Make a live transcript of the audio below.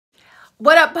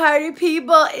What up, party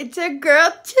people? It's your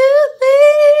girl,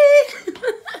 Julie.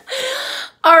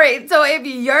 All right, so if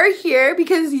you're here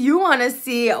because you want to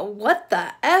see what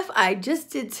the F I just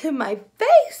did to my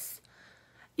face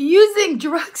using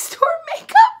drugstore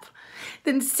makeup,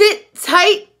 then sit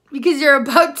tight because you're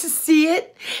about to see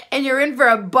it and you're in for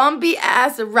a bumpy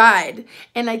ass ride.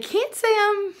 And I can't say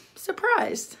I'm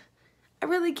surprised. I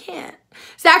really can't.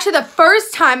 It's actually the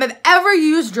first time I've ever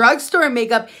used drugstore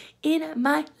makeup in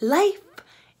my life.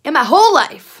 In my whole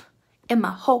life. In my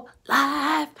whole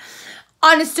life.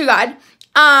 Honest to God.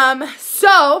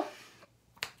 So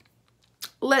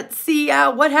let's see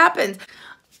what happens.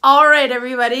 All right,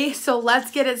 everybody. So let's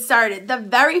get it started. The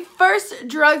very first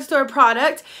drugstore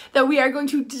product that we are going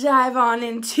to dive on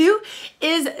into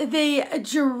is the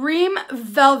Dream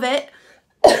Velvet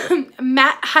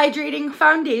Matte Hydrating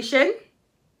Foundation.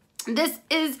 This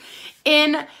is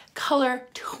in color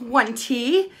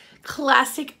 20,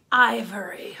 Classic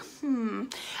Ivory.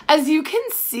 As you can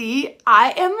see,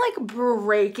 I am like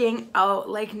breaking out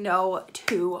like no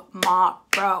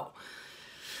tomorrow.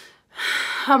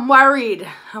 I'm worried.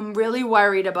 I'm really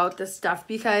worried about this stuff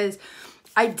because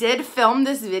I did film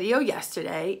this video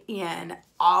yesterday and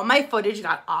all my footage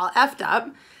got all effed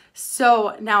up.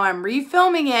 So now I'm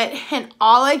refilming it and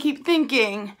all I keep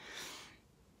thinking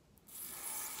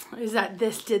is that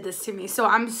this did this to me. So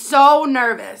I'm so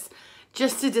nervous.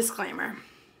 Just a disclaimer.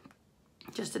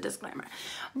 Just a disclaimer.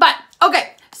 But,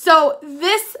 okay. So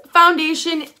this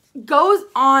foundation goes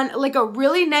on like a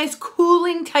really nice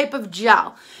cooling type of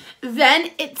gel.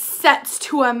 Then it sets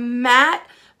to a matte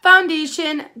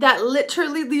foundation that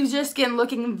literally leaves your skin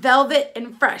looking velvet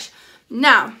and fresh.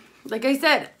 Now, like I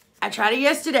said, I tried it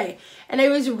yesterday. And I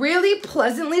was really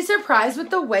pleasantly surprised with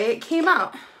the way it came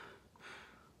out.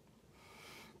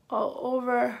 All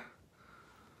over.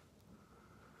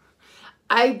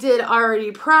 I did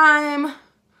already prime.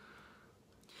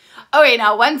 Okay,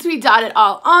 now once we dot it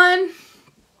all on,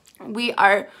 we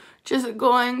are just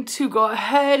going to go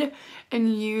ahead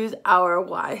and use our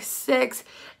Y6.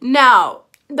 Now,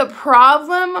 the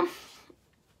problem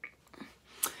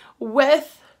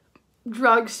with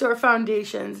drugstore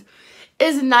foundations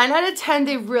is 9 out of 10,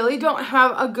 they really don't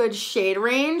have a good shade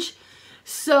range.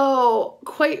 So,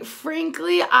 quite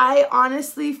frankly, I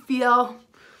honestly feel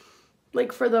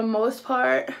like for the most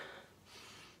part,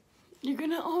 you're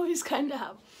gonna always kind of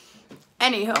have.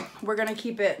 Anywho, we're gonna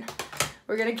keep it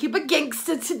a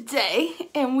gangsta today,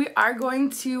 and we are going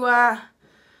to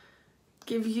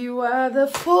give you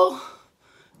the full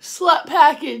slut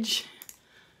package.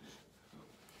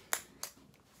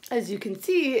 As you can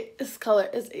see, this color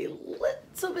is a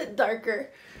little bit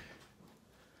darker.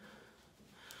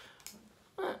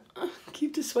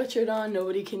 Keep the sweatshirt on,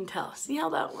 nobody can tell. See how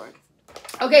that works?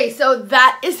 Okay, so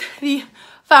that is the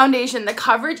foundation. The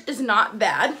coverage is not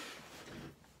bad.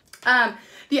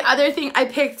 The other thing I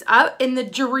picked up in the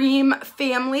Dream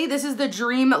family, this is the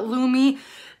Dream Lumi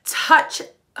Touch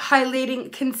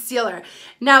Highlighting Concealer.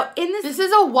 Now, this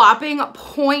is a whopping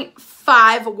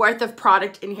 0.5 worth of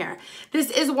product in here. This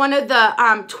is one of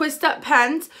the twist up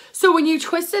pens. So when you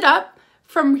twist it up,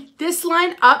 from this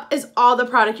line up is all the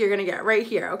product you're gonna get right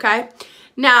here, okay?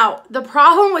 Now, the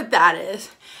problem with that is,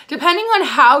 depending on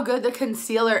how good the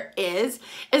concealer is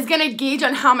gonna gauge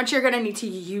on how much you're gonna need to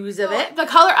use of it. The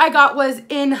color I got was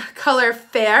in color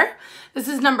Fair. This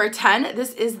is number 10.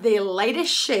 This is the lightest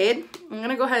shade. I'm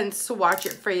gonna go ahead and swatch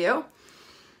it for you.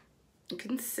 You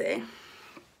can see.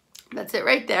 That's it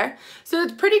right there. So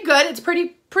it's pretty good. It's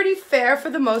pretty fair for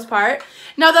the most part.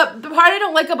 Now the part I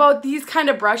don't like about these kind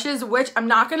of brushes, which I'm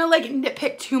not gonna like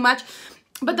nitpick too much,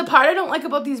 but the part I don't like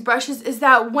about these brushes is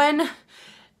that when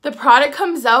the product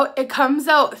comes out, it comes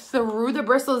out through the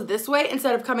bristles this way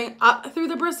instead of coming up through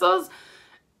the bristles.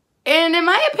 And in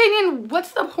my opinion,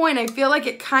 what's the point? I feel like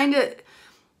it's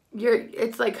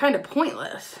like kind of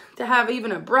pointless to have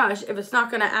even a brush if it's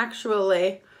not gonna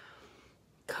actually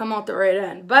come out the right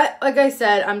end. But like I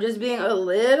said, I'm just being a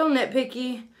little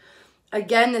nitpicky.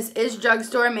 Again, this is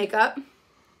drugstore makeup.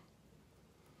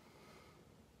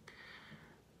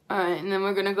 All right, and then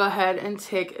we're gonna go ahead and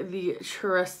take the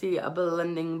trusty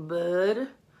blending bud.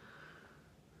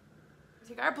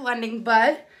 Take our blending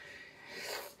bud,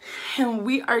 and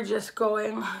we are just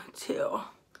going to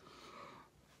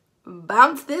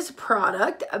bounce this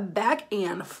product back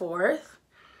and forth.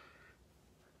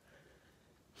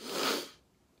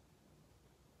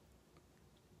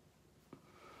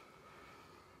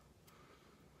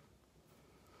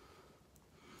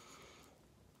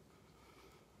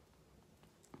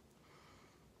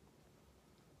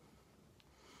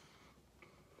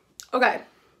 Okay,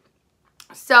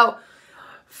 so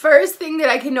first thing that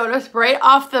I can notice right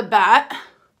off the bat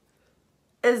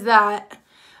is that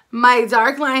my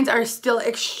dark lines are still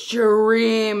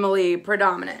extremely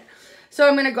predominant. So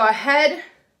I'm gonna go ahead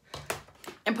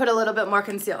and put a little bit more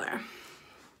concealer.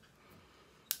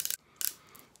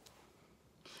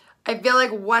 I feel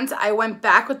like once I went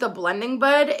back with the blending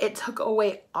bud, it took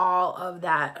away all of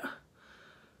that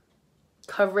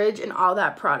coverage and all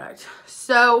that product.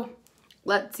 So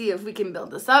let's see if we can build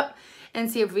this up and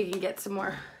see if we can get some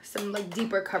like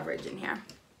deeper coverage in here.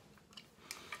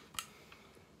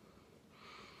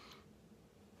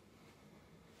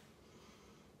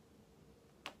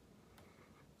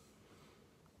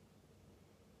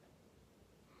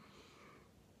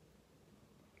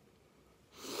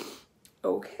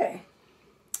 Okay,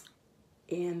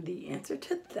 and the answer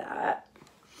to that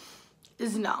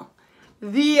is no.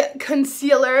 The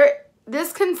concealer,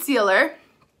 this concealer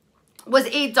was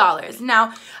 $8.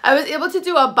 Now, I was able to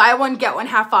do a buy one, get one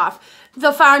half off.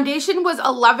 The foundation was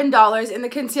 $11 and the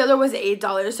concealer was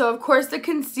 $8. So, of course, the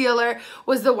concealer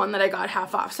was the one that I got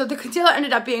half off. So, the concealer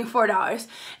ended up being $4.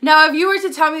 Now, if you were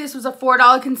to tell me this was a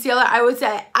 $4 concealer, I would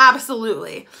say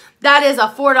absolutely. That is a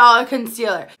 $4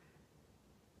 concealer.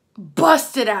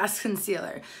 Busted ass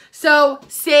concealer. So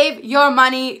save your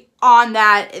money on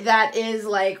that. That is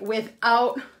like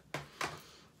that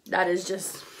is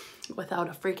just without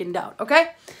a freaking doubt.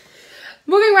 Okay,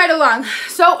 moving right along.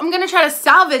 So I'm gonna try to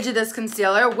salvage this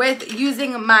concealer with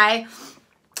using my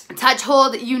Touch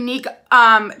Hold Unique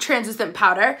translucent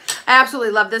powder. I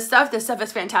absolutely love this stuff. This stuff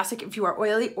is fantastic if you are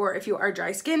oily or if you are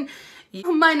dry skin.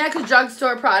 My next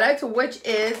drugstore product, which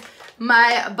is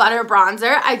my butter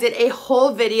bronzer. I did a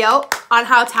whole video on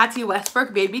how Tati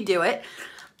Westbrook made me do it.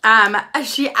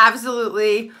 She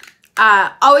absolutely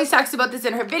always talks about this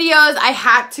in her videos. I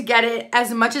had to get it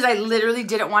as much as I literally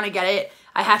didn't want to get it.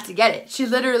 I have to get it. She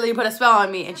literally put a spell on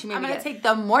me and she made me get it. I'm going to take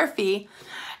the Morphe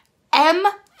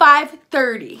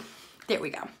M530. There we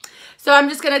go. So I'm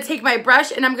just going to take my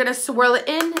brush and I'm going to swirl it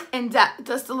in and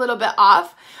just a little bit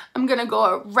off. I'm going to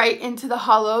go right into the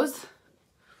hollows.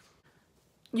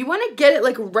 You want to get it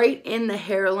like right in the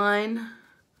hairline.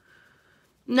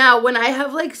 Now, when I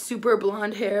have like super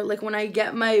blonde hair, like when I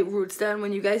get my roots done,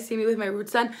 when you guys see me with my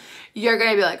roots done, you're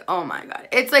going to be like, oh my God.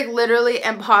 It's like literally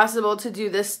impossible to do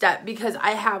this step because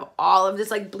I have all of this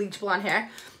like bleach blonde hair.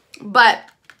 But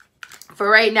for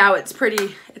right now, it's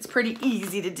pretty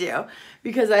easy to do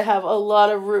because I have a lot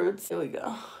of roots. Here we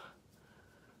go.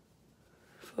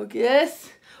 Focus.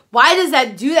 Why does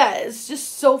that do that? It's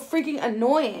just so freaking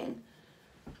annoying.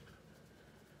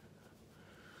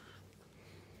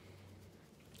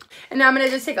 And now I'm going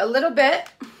to just take a little bit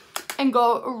and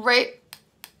go right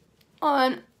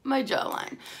on my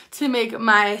jawline to make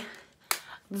my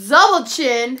double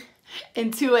chin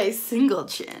into a single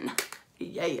chin.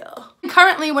 Yeah.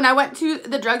 Currently, when I went to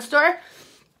the drugstore,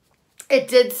 it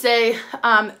did say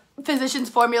Physicians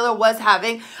Formula was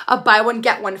having a buy one,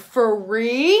 get one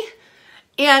free.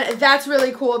 And that's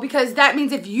really cool because that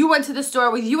means if you went to the store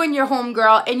with you and your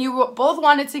homegirl and you both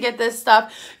wanted to get this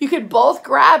stuff, you could both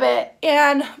grab it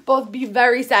and both be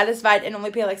very satisfied and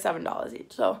only pay like $7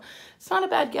 each. So it's not a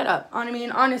bad get up. I mean,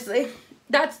 honestly,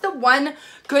 that's the one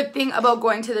good thing about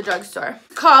going to the drugstore.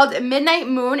 It's called Midnight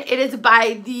Moon. It is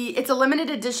it's a limited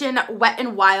edition Wet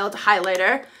n Wild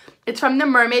highlighter. It's from the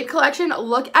Mermaid collection.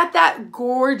 Look at that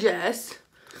gorgeous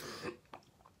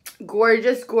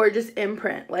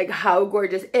imprint. Like how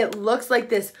gorgeous. It looks like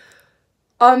this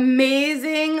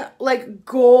amazing like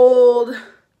gold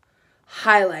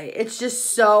highlight. It's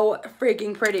just so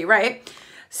freaking pretty, right?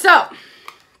 So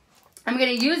I'm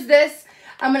gonna use this.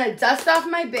 I'm gonna dust off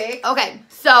my bake. Okay,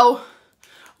 so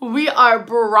we are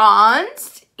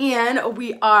bronzed and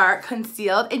we are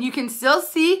concealed, and you can still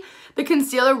see the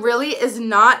concealer really is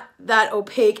not that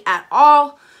opaque at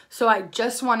all. So I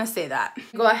just want to say that.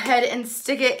 Go ahead and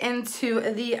stick it into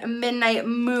the Midnight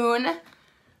Moon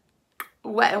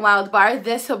Wet n Wild bar.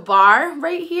 This bar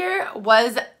right here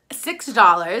was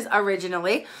 $6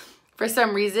 originally. For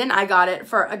some reason, I got it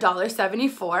for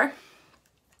 $1.74.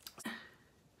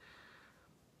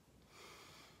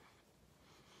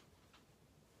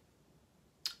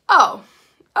 Oh,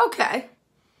 okay.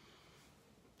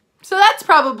 So that's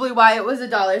probably why it was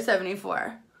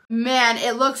 $1.74. Man,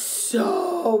 it looks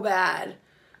so bad.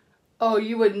 Oh,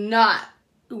 you would not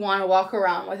want to walk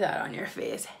around with that on your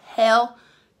face. Hell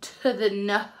to the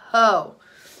no.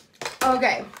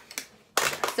 Okay,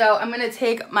 so I'm going to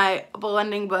take my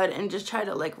blending bud and just try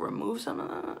to like remove some of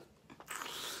that.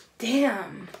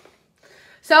 Damn.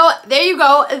 So there you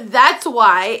go. That's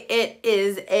why it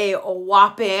is a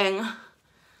whopping...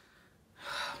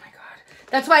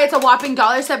 That's why it's a whopping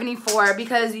 $1.74,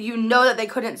 because you know that they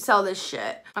couldn't sell this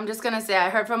shit. I'm just gonna say, I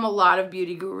heard from a lot of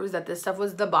beauty gurus that this stuff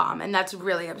was the bomb, and that's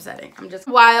really upsetting. I'm just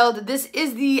wild. This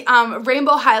is the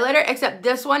rainbow highlighter, except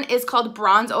this one is called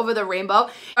Bronze Over the Rainbow.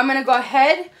 I'm gonna go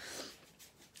ahead,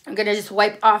 I'm gonna just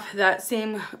wipe off that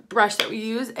same brush that we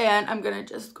use, and I'm gonna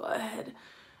just go ahead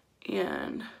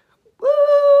and,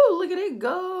 woo, look at it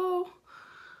go.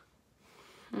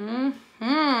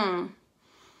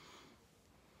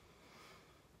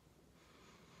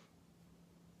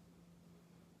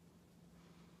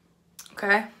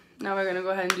 Okay, now we're gonna go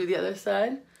ahead and do the other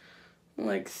side,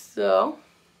 like so.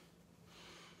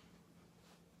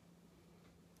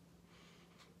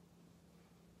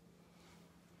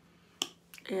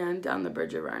 And down the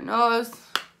bridge of our nose.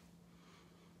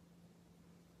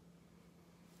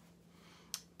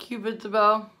 Cupid's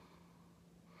bow.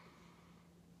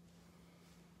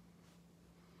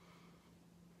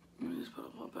 Let me just put a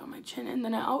little bit on my chin, and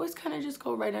then I always kind of just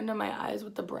go right under my eyes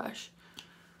with the brush,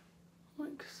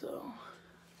 like so.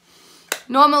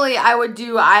 Normally I would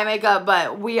do eye makeup,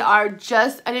 but we are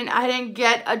just, I didn't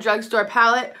get a drugstore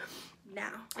palette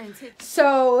now.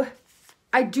 So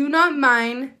I do not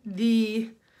mind the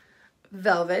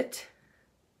Velvet,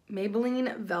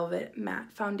 Maybelline Velvet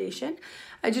Matte Foundation.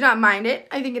 I do not mind it.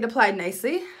 I think it applied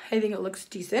nicely. I think it looks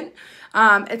decent.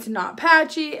 It's not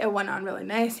patchy. It went on really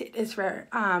nice. It is for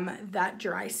that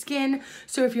dry skin.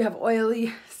 So if you have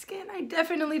oily skin, I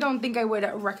definitely don't think I would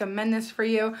recommend this for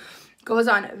you. Goes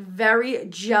on very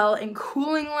gel and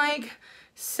cooling like.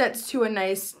 Sets to a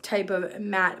nice type of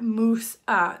matte mousse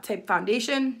type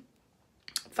foundation.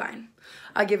 Fine.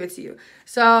 I'll give it to you.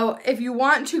 So if you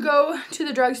want to go to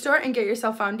the drugstore and get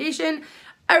yourself foundation,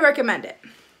 I recommend it.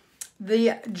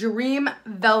 The Dream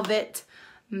Velvet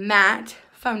Matte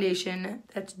Foundation.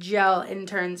 That's gel and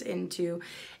turns into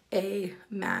a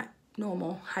matte,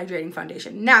 normal, hydrating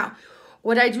foundation. Now,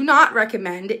 what I do not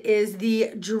recommend is the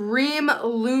Dream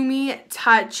Lumi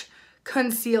Touch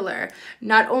Concealer.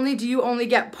 Not only do you only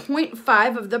get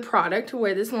 0.5 of the product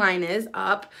where this line is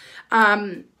up,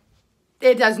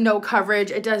 it does no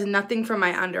coverage. It does nothing for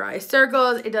my under eye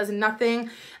circles. It does nothing.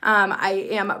 I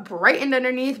am brightened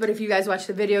underneath, but if you guys watch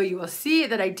the video, you will see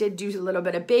that I did do a little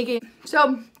bit of baking.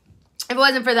 So if it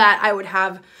wasn't for that, I would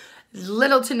have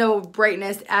little to no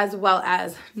brightness as well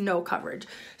as no coverage.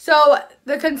 So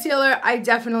the concealer I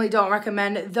definitely don't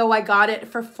recommend, though I got it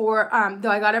for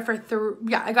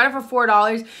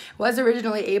 $4. It was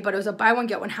originally $8, but it was a buy one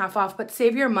get one half off. But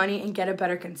save your money and get a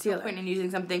better concealer and using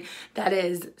something that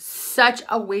is such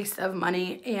a waste of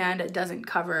money and doesn't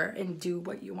cover and do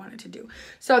what you want it to do.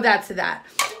 So that's that.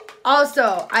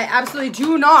 Also, I absolutely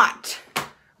do not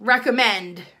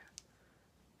recommend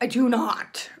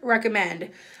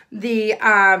the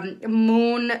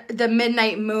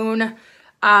Midnight Moon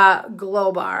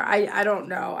glow bar. I don't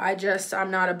know.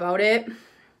 I'm not about it.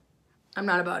 I'm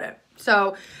not about it.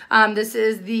 So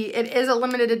it is a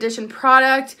limited edition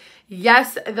product.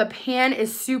 Yes, the pan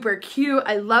is super cute.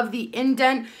 I love the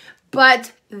indent,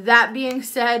 but that being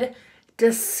said,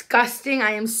 disgusting.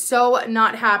 I am so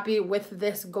not happy with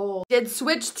this gold. Did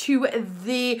switch to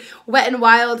the Wet n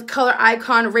Wild Color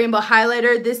Icon Rainbow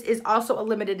Highlighter. This is also a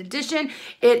limited edition.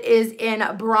 It is in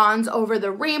Bronze Over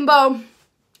the Rainbow.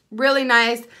 Really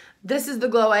nice. This is the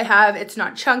glow I have. It's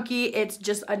not chunky. It's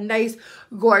just a nice,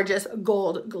 gorgeous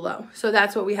gold glow. So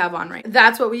that's what we have on right now.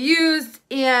 That's what we used,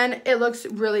 and it looks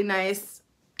really nice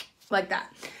like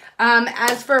that.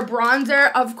 As for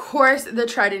bronzer, of course, the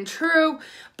tried and true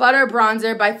Butter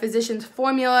Bronzer by Physicians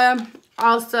Formula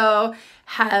also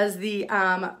has the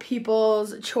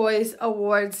People's Choice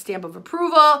Award stamp of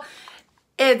approval.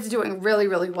 It's doing really,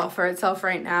 really well for itself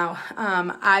right now.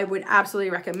 I would absolutely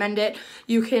recommend it.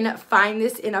 You can find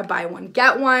this in a buy one,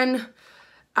 get one.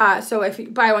 So if you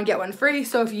buy one, get one free.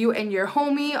 So if you and your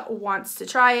homie wants to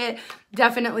try it,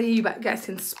 definitely you guys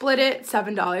can split it.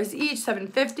 $7 each,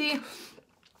 $7.50.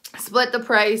 Split the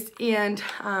price, and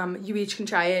you each can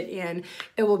try it, and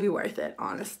it will be worth it,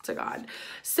 honest to God.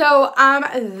 So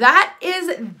that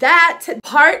is that.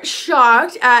 Part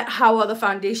shocked at how well the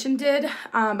foundation did,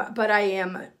 but I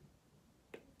am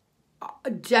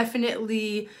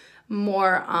definitely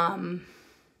more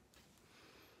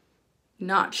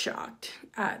not shocked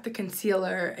at the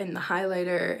concealer and the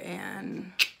highlighter,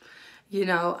 and you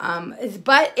know,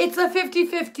 but it's a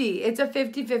 50-50. It's a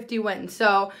 50-50 win.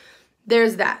 So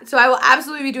there's that. So I will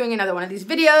absolutely be doing another one of these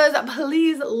videos.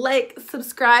 Please like,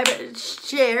 subscribe,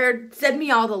 share, send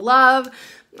me all the love.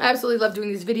 I absolutely love doing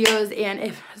these videos, and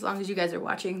as long as you guys are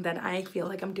watching, then I feel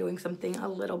like I'm doing something a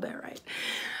little bit right.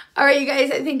 All right, you guys,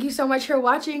 thank you so much for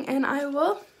watching, and I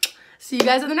will see you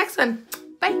guys in the next one.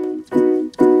 Bye.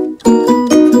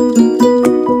 you.